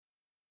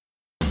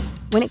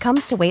When it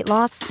comes to weight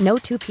loss, no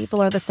two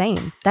people are the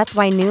same. That's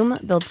why Noom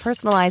builds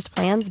personalized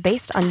plans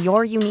based on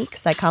your unique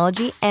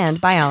psychology and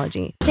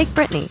biology. Take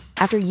Brittany.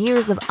 After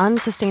years of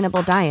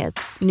unsustainable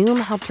diets, Noom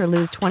helped her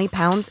lose 20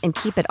 pounds and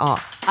keep it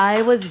off.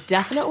 I was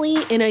definitely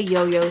in a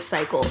yo-yo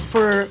cycle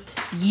for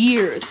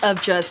years of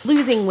just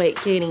losing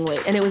weight, gaining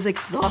weight, and it was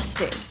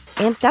exhausting.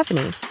 And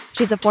Stephanie.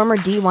 She's a former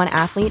D1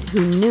 athlete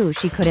who knew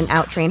she couldn't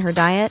out-train her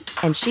diet,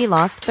 and she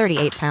lost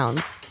 38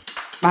 pounds.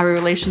 My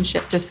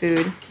relationship to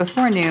food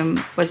before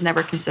Noom was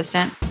never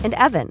consistent. And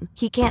Evan,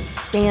 he can't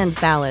stand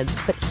salads,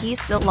 but he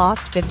still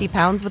lost 50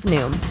 pounds with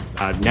Noom.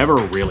 I never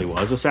really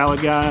was a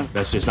salad guy.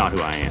 That's just not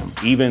who I am.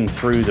 Even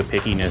through the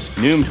pickiness,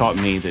 Noom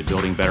taught me that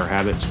building better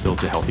habits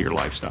builds a healthier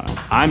lifestyle.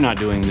 I'm not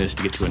doing this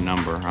to get to a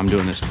number. I'm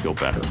doing this to feel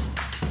better.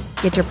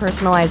 Get your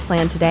personalized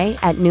plan today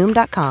at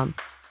Noom.com.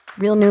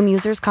 Real Noom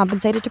users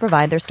compensated to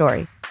provide their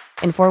story.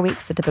 In 4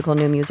 weeks, the typical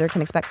Noom user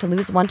can expect to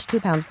lose 1 to 2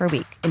 pounds per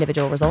week.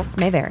 Individual results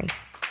may vary.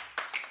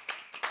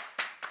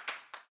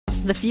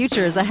 The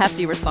future is a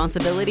hefty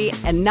responsibility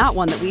and not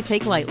one that we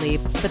take lightly.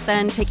 But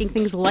then taking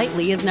things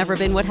lightly has never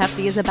been what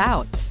Hefty is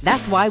about.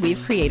 That's why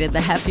we've created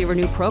the Hefty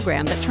Renew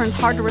program that turns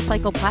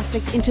hard-to-recycle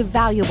plastics into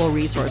valuable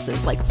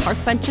resources like park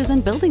benches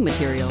and building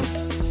materials.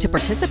 To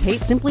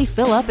participate, simply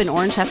fill up an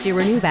orange Hefty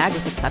Renew bag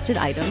with accepted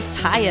items,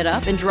 tie it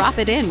up, and drop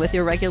it in with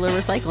your regular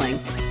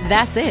recycling.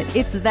 That's it.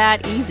 It's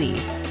that easy.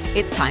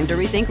 It's time to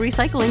rethink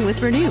recycling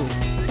with Renew.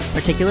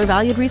 Particular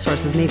valued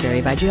resources may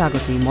vary by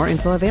geography. More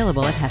info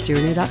available at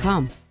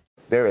heftyrenew.com.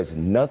 There is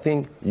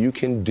nothing you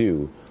can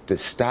do to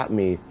stop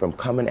me from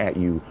coming at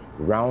you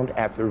round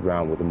after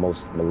round with the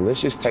most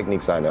malicious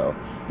techniques I know.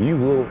 You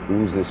will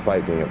lose this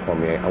fight, Daniel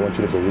Cormier. I want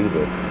you to believe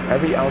it.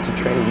 Every ounce of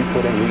training you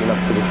put in leading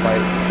up to this fight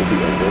will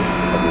be a waste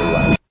of your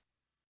life.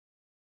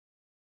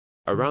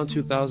 Around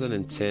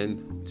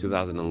 2010,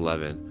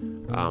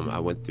 2011, I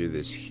went through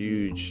this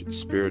huge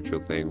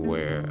spiritual thing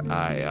where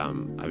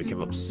I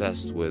became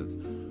obsessed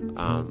with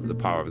the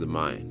power of the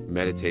mind,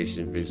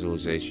 meditation,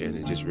 visualization,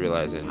 and just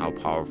realizing how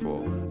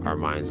powerful our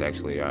minds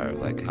actually are,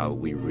 like how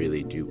we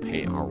really do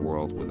paint our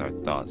world with our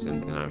thoughts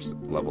and our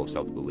level of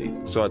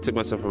self-belief. So I took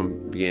myself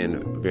from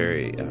being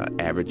very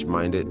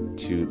average-minded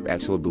to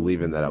actually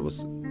believing that I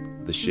was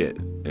the shit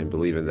and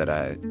believing that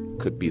I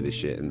could be the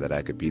shit and that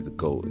I could be the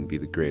GOAT and be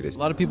the greatest. A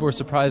lot of people were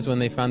surprised when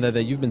they found out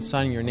that you've been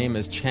signing your name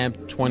as Champ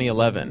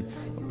 2011.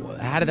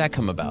 How did that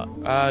come about?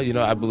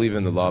 I believe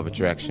in the law of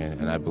attraction,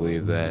 and I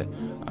believe that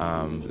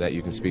that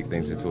you can speak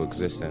things into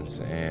existence.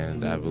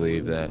 And I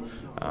believe that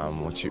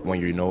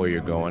when you know where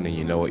you're going and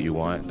you know what you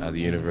want, the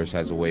universe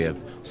has a way of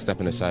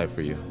stepping aside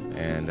for you.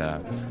 And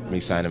me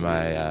signing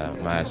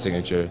my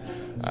signature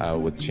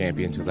with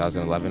Champion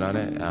 2011 on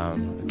it,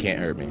 it can't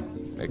hurt me.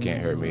 It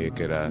can't hurt me. It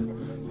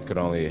could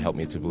only help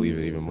me to believe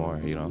it even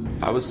more.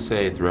 I would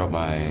say throughout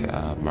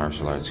my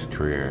martial arts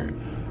career,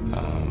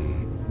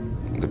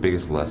 the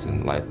biggest life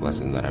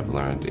lesson that I've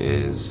learned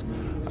is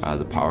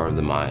the power of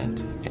the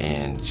mind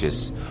and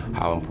just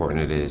how important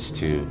it is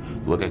to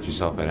look at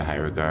yourself at a high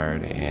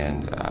regard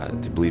and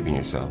to believe in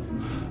yourself.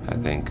 I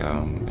think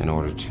in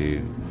order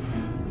to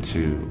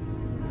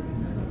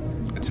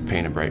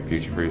paint a bright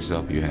future for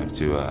yourself, you have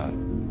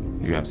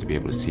to be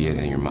able to see it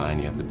in your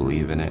mind. You have to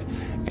believe in it,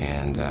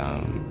 and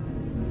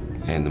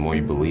the more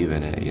you believe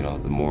in it,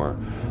 the more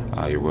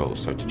your world will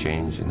start to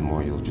change, and the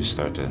more you'll just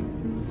start to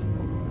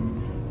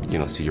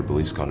see your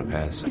beliefs come to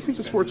pass. What do you think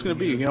the sport's going to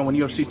be, when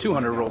UFC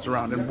 200 rolls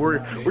around? And where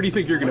do you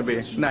think you're going to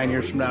be 9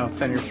 years from now,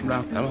 10 years from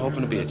now? I'm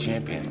hoping to be a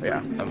champion. Yeah.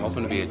 I'm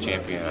hoping to be a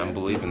champion. I'm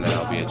believing that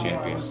I'll be a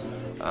champion.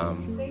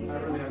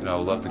 I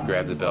would love to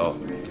grab the belt,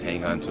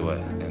 hang on to it,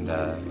 and,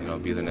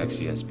 be the next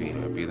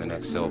GSP or be the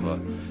next Silva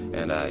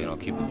and,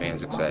 keep the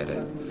fans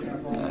excited.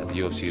 The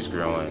UFC is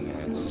growing,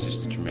 and it's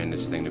just a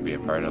tremendous thing to be a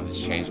part of.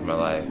 It's changed my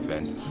life,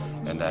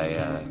 and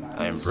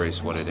I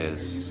embrace what it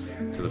is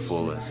to the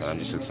fullest. I'm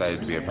just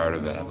excited to be a part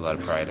of it. I have a lot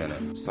of pride in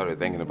it. Started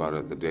thinking about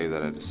it the day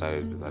that I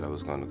decided that I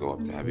was going to go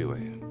up to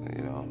heavyweight.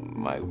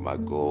 My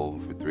goal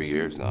for 3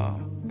 years now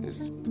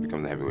is to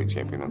become the heavyweight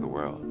champion of the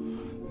world.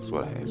 It's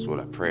what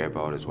I pray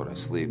about. It's what I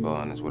sleep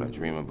on. It's what I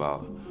dream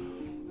about.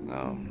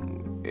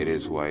 It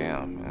is who I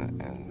am,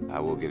 and I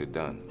will get it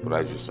done. But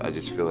I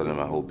just feel it in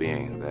my whole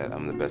being that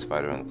I'm the best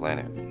fighter on the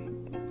planet.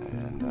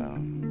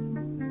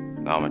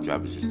 Now my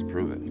job is just to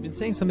prove it. You've been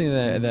saying something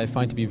that I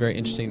find to be very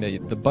interesting,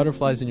 that the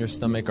butterflies in your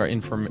stomach are in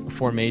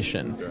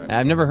formation.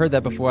 I've never heard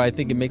that before. I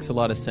think it makes a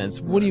lot of sense.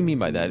 What do you mean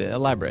by that?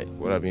 Elaborate.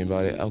 What I mean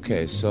by it?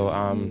 Okay, so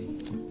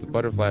the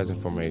butterflies in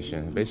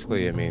formation,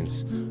 basically it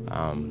means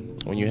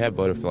when you have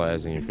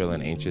butterflies and you're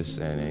feeling anxious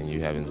and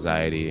you have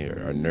anxiety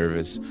or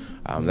nervous,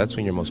 that's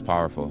when you're most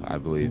powerful, I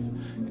believe.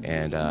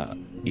 And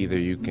either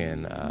you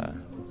can...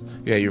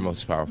 you're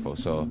most powerful.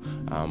 So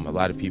a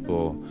lot of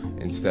people,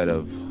 instead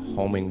of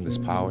homing this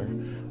power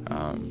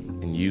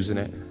and using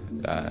it,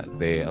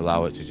 they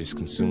allow it to just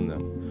consume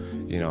them.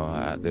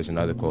 There's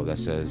another quote that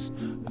says,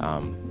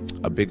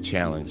 a big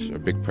challenge or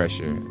big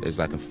pressure is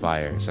like a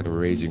fire. It's like a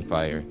raging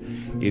fire.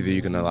 Either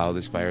you can allow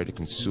this fire to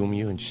consume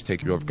you and just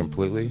take you over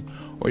completely,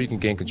 or you can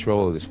gain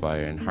control of this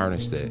fire and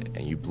harness it,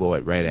 and you blow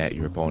it right at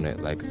your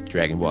opponent like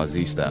Dragon Ball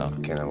Z style.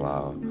 I can't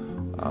allow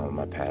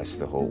my past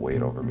to hold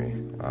weight over me.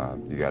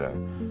 You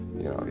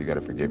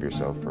gotta forgive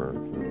yourself for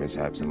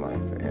mishaps in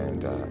life,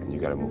 and you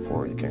gotta move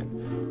forward. You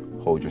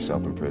can't hold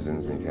yourself in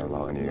prisons, and you can't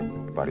allow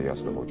anybody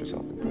else to hold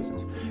yourself in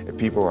prisons. If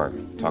people are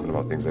talking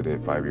about things I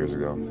did 5 years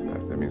ago,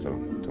 that means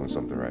I'm doing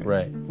something right.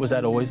 Right. Was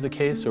that always the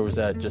case, or was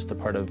that just a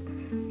part of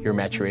your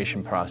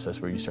maturation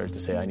process where you started to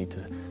say, I need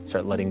to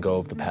start letting go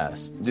of the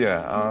past?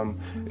 Yeah,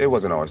 it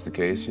wasn't always the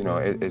case.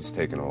 It's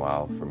taken a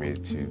while for me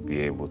to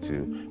be able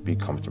to be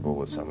comfortable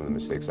with some of the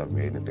mistakes I've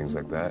made and things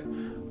like that.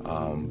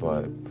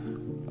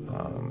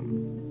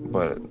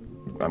 But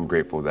I'm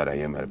grateful that I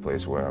am at a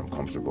place where I'm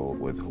comfortable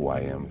with who I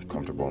am,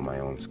 comfortable in my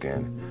own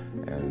skin,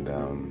 and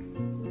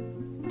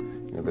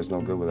there's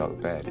no good without the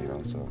bad,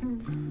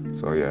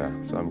 So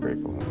I'm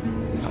grateful.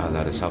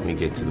 That has helped me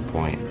get to the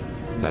point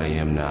that I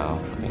am now,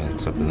 and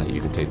something that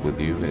you can take with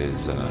you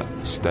is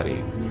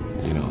study.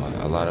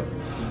 A lot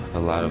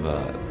of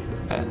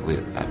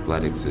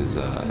athletics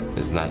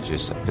is not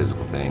just a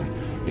physical thing.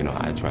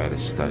 I try to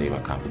study my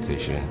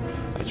competition.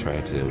 I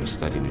try to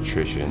study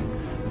nutrition.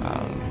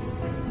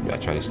 I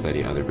try to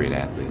study other great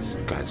athletes,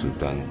 guys who've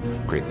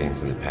done great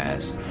things in the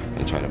past,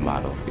 and try to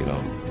model,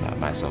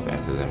 myself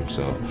after them.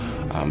 So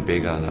I'm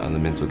big on the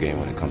mental game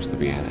when it comes to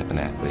being an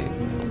athlete,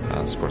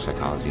 sports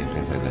psychology and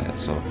things like that.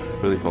 So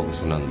really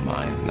focusing on the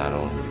mind, not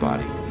on the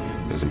body,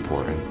 is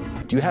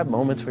important. Do you have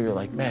moments where you're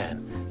like,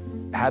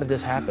 man, how did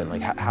this happen?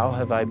 Like, how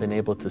have I been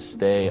able to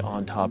stay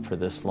on top for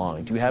this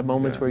long? Do you have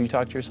moments where you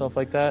talk to yourself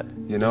like that?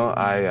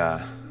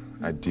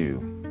 I do,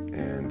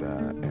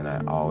 and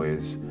I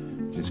always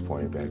just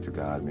point it back to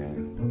God,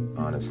 man.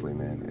 Honestly,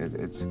 man,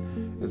 it's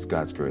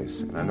God's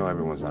grace. And I know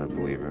everyone's not a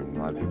believer, and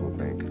a lot of people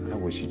think, I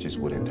wish you just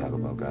wouldn't talk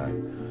about God.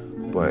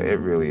 But it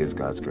really is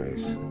God's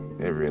grace.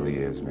 It really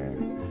is,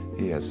 man.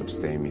 He has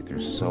sustained me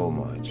through so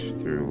much,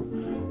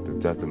 through the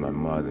death of my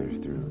mother,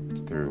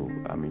 through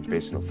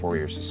facing a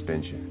 4-year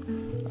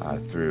suspension,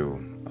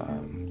 through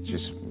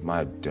just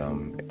my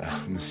dumb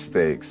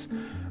mistakes.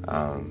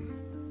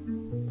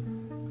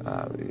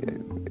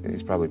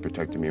 He's probably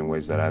protected me in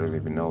ways that I don't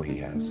even know he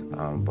has.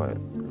 But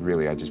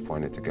really, I just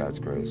point it to God's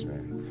grace,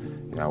 man.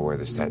 I wear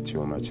this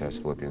tattoo on my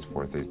chest, Philippians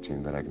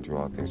 4:13, that I can do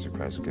all things through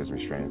Christ who gives me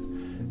strength.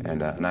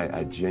 And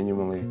I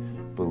genuinely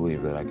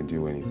believe that I can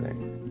do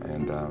anything.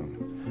 And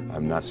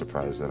I'm not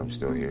surprised that I'm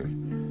still here.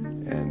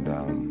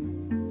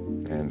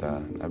 And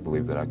I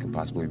believe that I could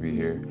possibly be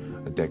here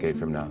a decade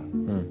from now.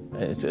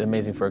 It's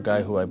amazing for a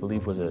guy who I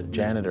believe was a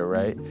janitor,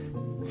 right?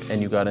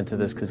 And you got into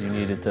this because you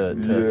needed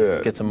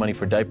to get some money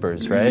for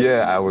diapers, right?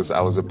 Yeah, I was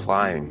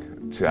applying.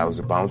 I was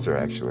a bouncer,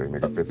 actually,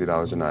 making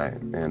 $50 a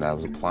night, and I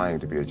was applying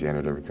to be a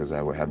janitor because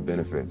I would have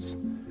benefits.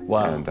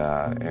 Wow.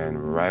 And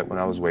right when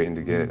I was waiting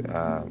to get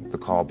the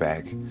call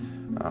back,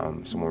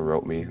 someone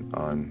wrote me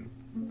on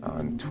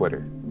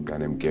Twitter, a guy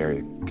named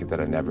Gary, a kid that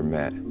I never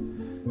met,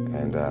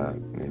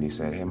 and he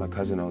said, hey, my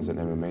cousin owns an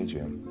MMA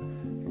gym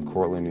in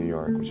Cortland, New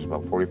York, which is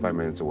about 45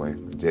 minutes away.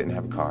 I didn't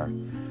have a car,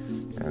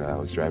 and I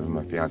was driving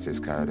my fiance's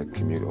car to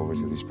commute over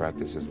to these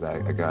practices.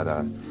 I got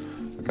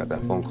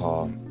that phone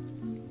call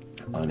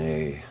on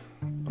a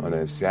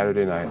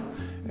Saturday night,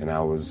 and I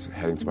was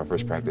heading to my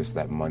first practice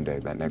that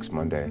next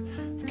Monday.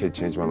 The kid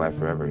changed my life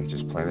forever. He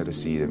just planted a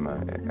seed in my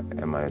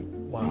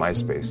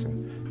MySpace.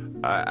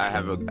 I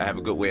have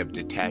a good way of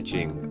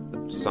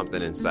detaching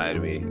something inside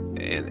of me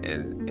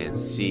and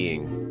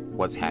seeing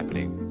what's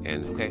happening.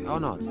 And okay, oh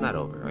no, it's not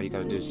over. All you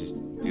gotta do is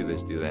just do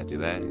this, do that, do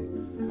that.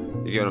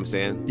 You get what I'm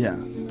saying? Yeah.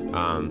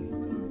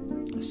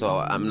 So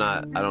I'm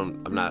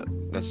not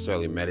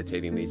necessarily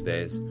meditating these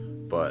days,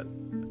 but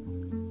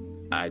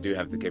I do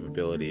have the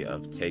capability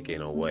of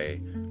taking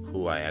away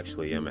who I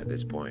actually am at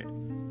this point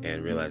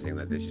and realizing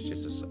that this is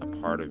just a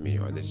part of me,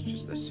 or this is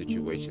just a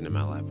situation in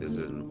my life. This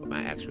isn't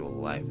my actual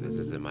life. This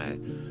isn't my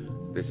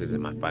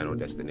final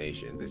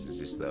destination. This is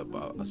just a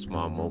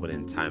small moment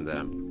in time that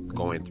I'm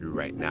going through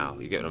right now.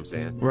 You get what I'm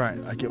saying? Right.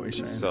 I get what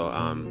you're saying.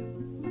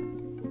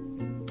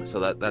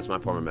 So that's my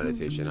form of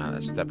meditation. I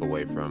step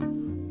away from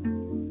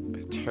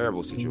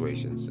terrible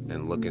situations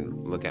and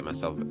look at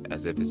myself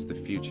as if it's the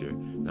future,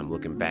 and I'm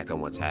looking back on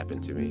what's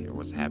happened to me or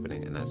what's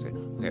happening, and I say,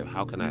 okay,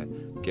 how can I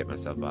get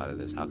myself out of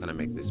this? How can I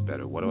make this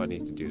better? What do I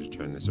need to do to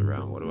turn this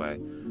around?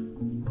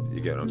 You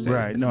get what I'm saying?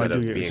 Right. Instead no, I do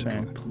of get being what you're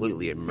saying.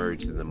 completely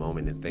immersed in the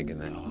moment and thinking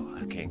that,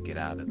 I can't get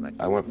out of it.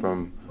 I went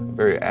from a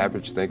very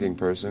average thinking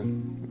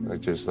person, like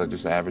just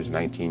average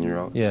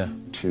 19-year-old,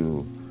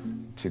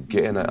 to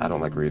getting I don't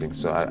like reading,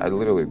 so I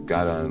literally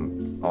got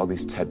on all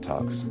these TED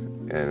Talks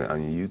and on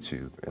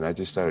YouTube, and I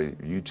just started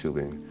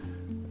YouTubing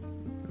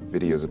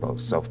videos about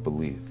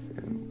self-belief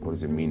and what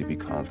does it mean to be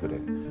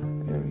confident,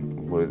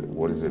 and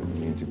what does it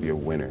mean to be a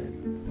winner,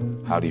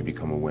 and how do you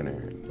become a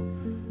winner.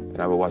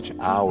 And I would watch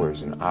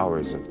hours and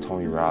hours of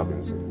Tony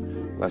Robbins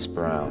and Les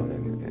Brown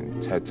and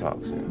TED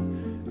Talks,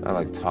 and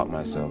I taught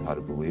myself how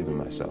to believe in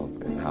myself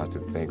and how to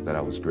think that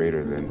I was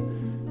greater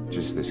than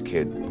just this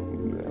kid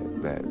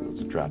that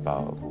was a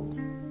dropout who,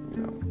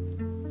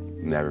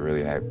 never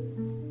really had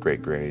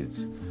great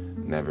grades,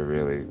 never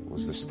really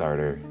was the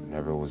starter,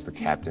 never was the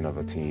captain of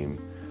a team.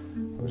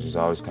 I was just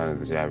always kind of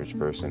this average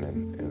person,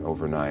 and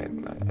overnight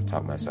I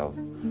taught myself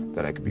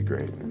that I could be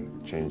great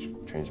and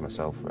change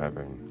myself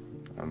forever. And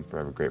I'm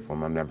forever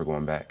grateful. I'm never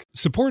going back.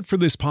 Support for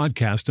this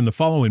podcast and the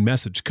following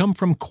message come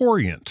from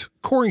Corient.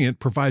 Corient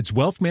provides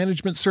wealth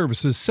management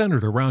services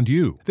centered around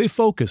you. They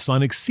focus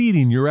on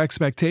exceeding your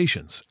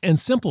expectations and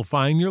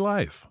simplifying your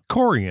life.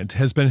 Corient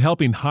has been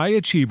helping high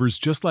achievers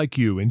just like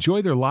you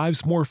enjoy their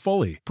lives more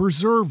fully,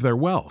 preserve their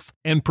wealth,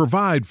 and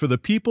provide for the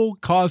people,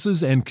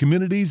 causes, and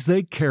communities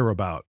they care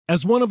about.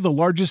 As one of the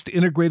largest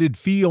integrated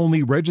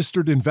fee-only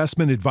registered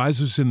investment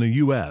advisors in the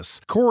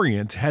U.S.,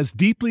 Corient has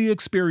deeply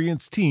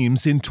experienced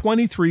teams in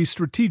 23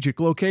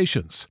 strategic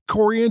locations.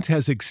 Corient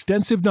has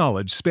extensive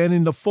knowledge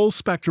spanning the full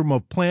spectrum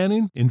of planning,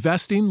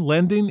 investing,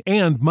 lending,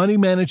 and money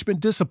management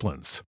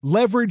disciplines.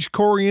 Leverage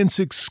Corient's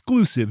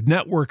exclusive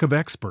network of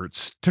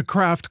experts to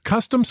craft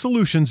custom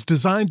solutions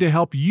designed to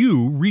help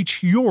you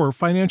reach your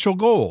financial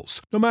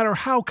goals, no matter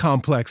how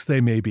complex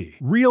they may be.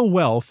 Real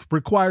wealth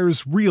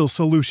requires real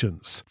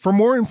solutions. For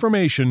more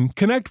information,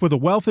 connect with a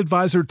wealth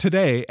advisor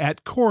today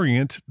at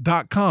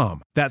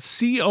Corient.com. That's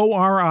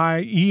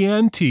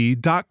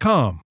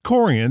Corient.com.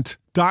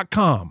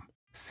 Corient.com.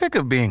 Sick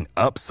of being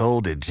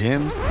upsold at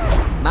gyms?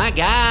 My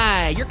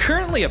guy, you're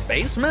currently a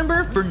base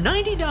member. For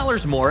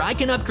 $90 more, I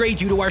can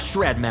upgrade you to our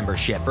Shred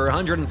membership. For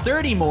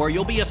 $130 more,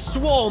 you'll be a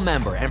Swole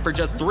member. And for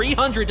just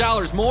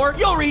 $300 more,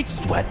 you'll reach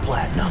Sweat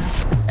Platinum.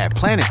 At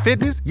Planet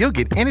Fitness, you'll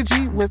get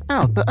energy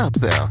without the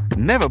upsell.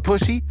 Never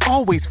pushy,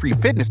 always free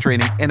fitness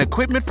training and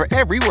equipment for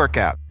every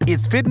workout.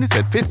 It's fitness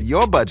that fits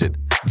your budget.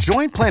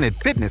 Join Planet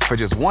Fitness for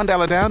just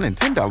 $1 down and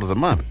 $10 a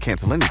month.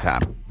 Cancel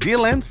anytime.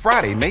 Deal ends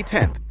Friday, May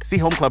 10th. See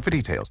Home Club for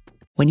details.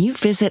 When you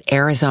visit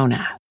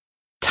Arizona,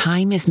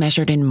 time is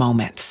measured in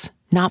moments,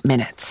 not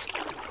minutes.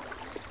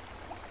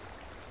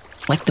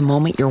 Like the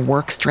moment your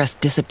work stress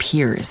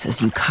disappears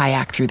as you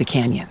kayak through the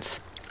canyons.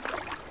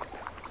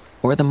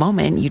 Or the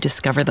moment you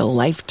discover the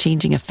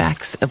life-changing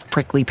effects of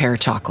prickly pear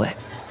chocolate.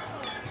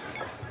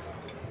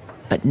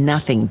 But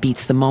nothing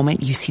beats the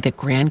moment you see the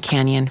Grand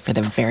Canyon for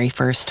the very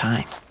first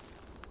time.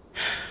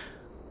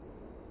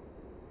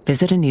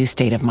 Visit a new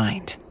state of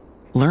mind.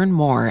 Learn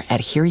more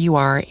at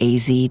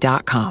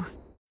hereyouareaz.com.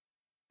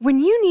 When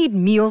you need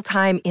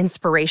mealtime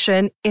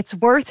inspiration, it's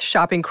worth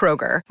shopping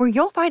Kroger, where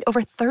you'll find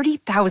over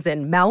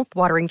 30,000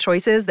 mouth-watering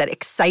choices that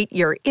excite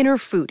your inner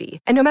foodie.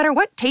 And no matter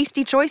what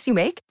tasty choice you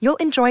make, you'll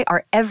enjoy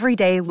our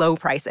everyday low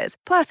prices,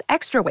 plus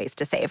extra ways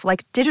to save,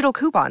 like digital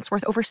coupons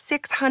worth over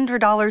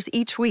 $600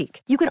 each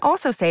week. You can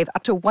also save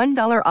up to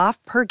 $1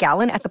 off per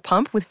gallon at the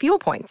pump with fuel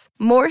points.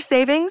 More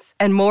savings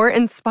and more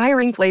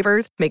inspiring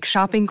flavors make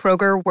shopping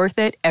Kroger worth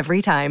it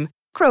every time.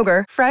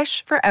 Kroger,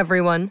 fresh for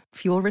everyone.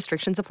 Fuel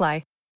restrictions apply.